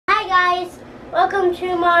guys, welcome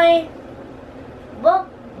to my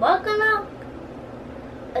welcome.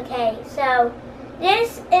 Okay, so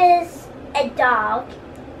this is a dog.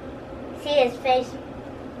 See his face?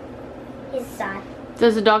 He's sad.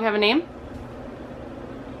 Does the dog have a name?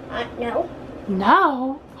 No.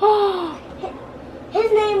 No.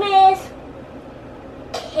 His name is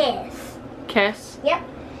Kiss. Kiss. Yep.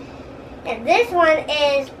 And this one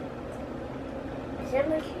is it a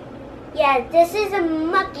monkey? Yeah, this is a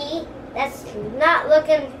monkey that's not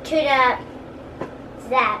looking to that,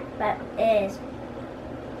 but it is.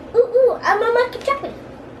 Ooh, I'm a monkey jumping.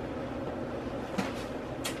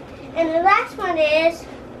 And the last one is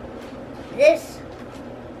this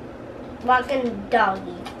walking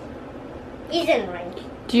doggy. He's in the ring.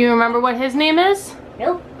 Do you remember what his name is?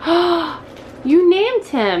 Nope. You named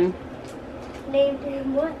him. Named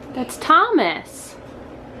him what? That's Thomas.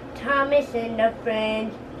 Thomas and a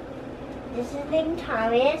friend. This is named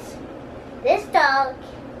Thomas. This dog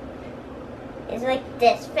is like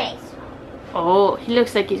this face. Oh, he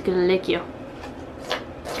looks like he's gonna lick you.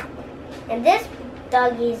 And this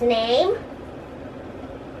doggy's name,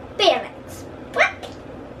 Felix. What?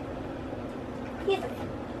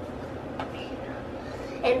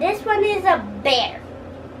 And this one is a bear.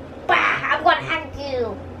 Bah, I'm gonna hug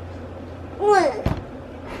you.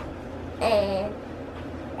 And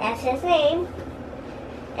that's his name.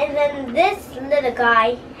 And then this little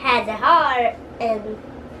guy has a heart, and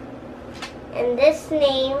this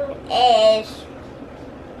name is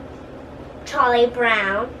Charlie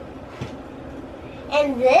Brown.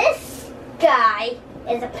 And this guy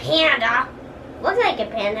is a panda. Looks like a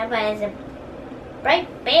panda, but it's a bright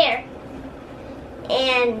bear.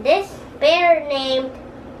 And this bear named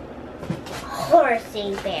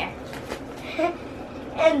Horsey Bear.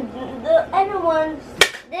 And the other one,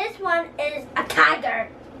 this one is a tiger,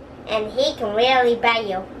 and he can really bite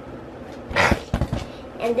you.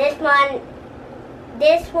 And this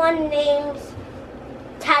one names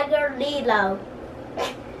Tiger Lilo.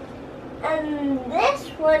 And this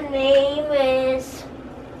one name is,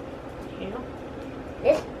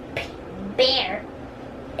 this bear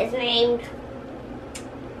is named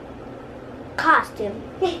Costume.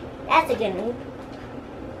 That's a good name.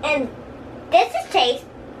 And this is Chase.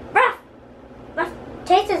 Ruff. Ruff.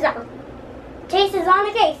 Chase is on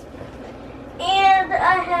the case. And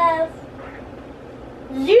I have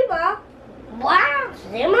Zuma. Wow,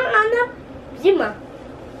 Zuma on the Zuma.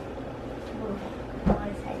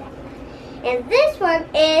 And this one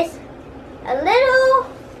is a little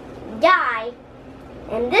guy,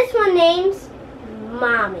 and this one name's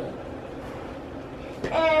Mommy.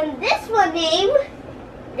 And this one name,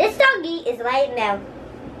 this doggy is laying down.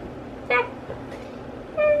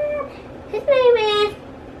 His name is,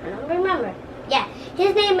 I don't remember. Yeah,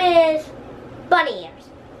 his name is Bunny Ears.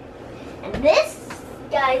 And this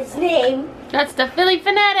guy's name, That's the Philly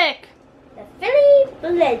Fanatic. the Philly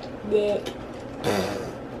Fanatic.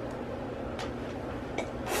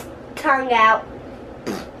 Tongue out.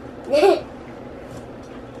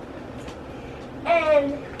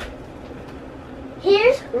 And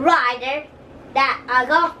here's Ryder that I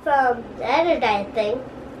got from the other day thing.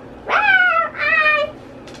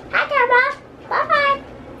 Hi, Grandma. Bye.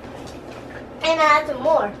 And I have some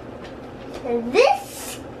more. And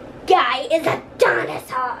this guy is a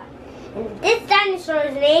dinosaur. And this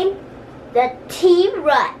dinosaur's name, the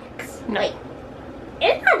T-Rex. No. Wait,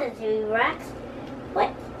 it's not a T-Rex.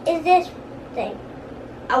 What is this thing?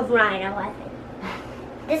 A rhino, I think.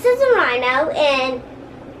 This is a rhino, and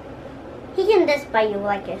he can just bite you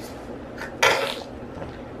like this.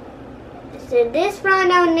 So this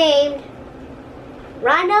rhino named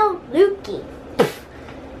Rhino Lukey.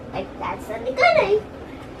 Like that's a good name.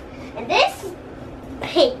 And this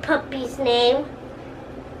pink puppy's name,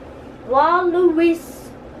 Waluis.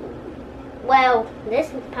 Well, this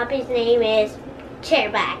puppy's name is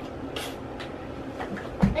Chairback.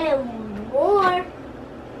 And more.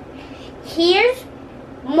 Here's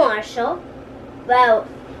Marshall. Well,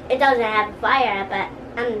 it doesn't have fire, but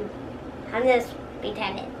I'm just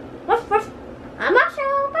pretending. I'm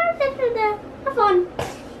Marshall. Have fun.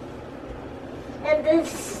 And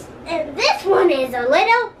this one is a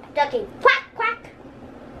little ducky. Quack quack.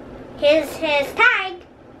 Here's his tag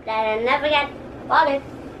that I never got bothered.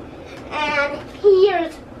 And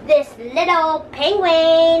here's this little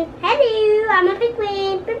penguin. Hello, I'm a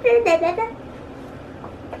penguin.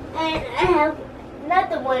 And I have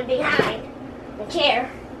another one behind the chair.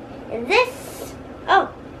 And this, oh,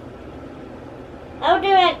 I'll do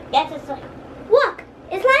it. Yes, it's like, look,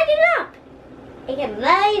 it's lighting up. It can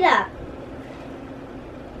light up.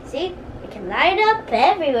 See, it can light up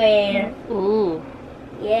everywhere. Ooh.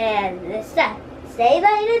 Yeah, this stuff. Say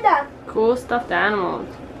later, dog. Cool stuffed animals.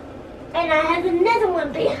 And I have another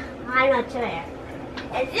one behind my chair.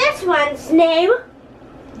 And this one's named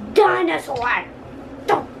Dinosaur.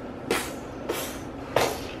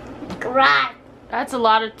 Right. That's a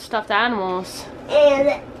lot of stuffed animals.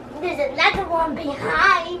 And there's another one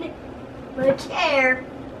behind my chair.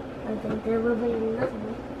 I think there will be another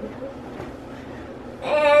one.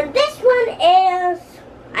 And this one is,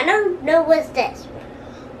 I don't know what's this,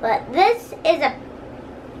 but this is a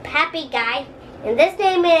happy guy, and this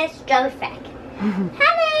name is Joseph.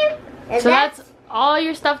 Hello. And So that's all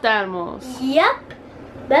your stuffed animals. Yep.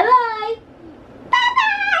 Bye-bye.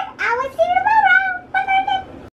 Bye-bye. I will see you